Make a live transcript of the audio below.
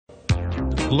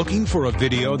Looking for a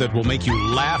video that will make you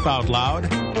laugh out loud?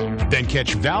 Then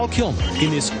catch Val Kilmer in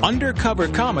this undercover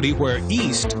comedy where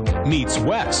East meets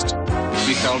West.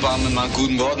 Wie viel waren denn mal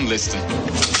guten Wortenliste?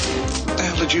 What the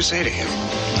hell did you say to him?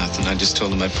 Nothing. I just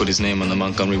told him I'd put his name on the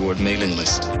Montgomery Ward mailing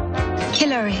list.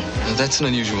 Hillary. That's an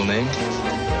unusual name.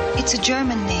 It's a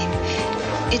German name.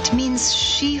 It means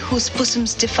she whose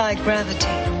bosoms defy gravity.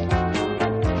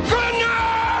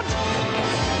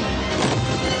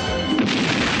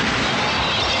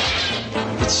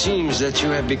 It seems that you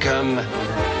have become,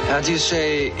 how do you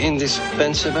say,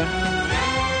 indispensable?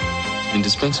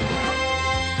 Indispensable?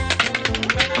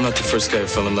 I'm not the first guy who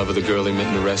fell in love with a girl he met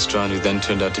in a restaurant who then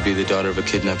turned out to be the daughter of a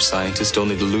kidnapped scientist,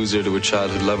 only to lose her to her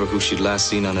childhood lover who she'd last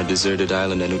seen on a deserted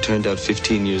island and who turned out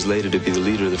 15 years later to be the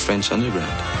leader of the French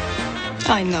underground.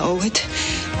 I know it.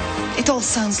 It all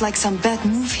sounds like some bad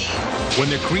movie. When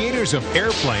the creators of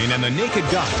Airplane and The Naked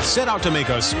Gun set out to make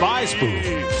a spy spoof,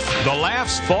 the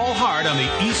laughs fall hard on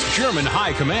the East German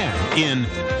High Command in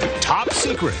Top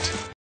Secret.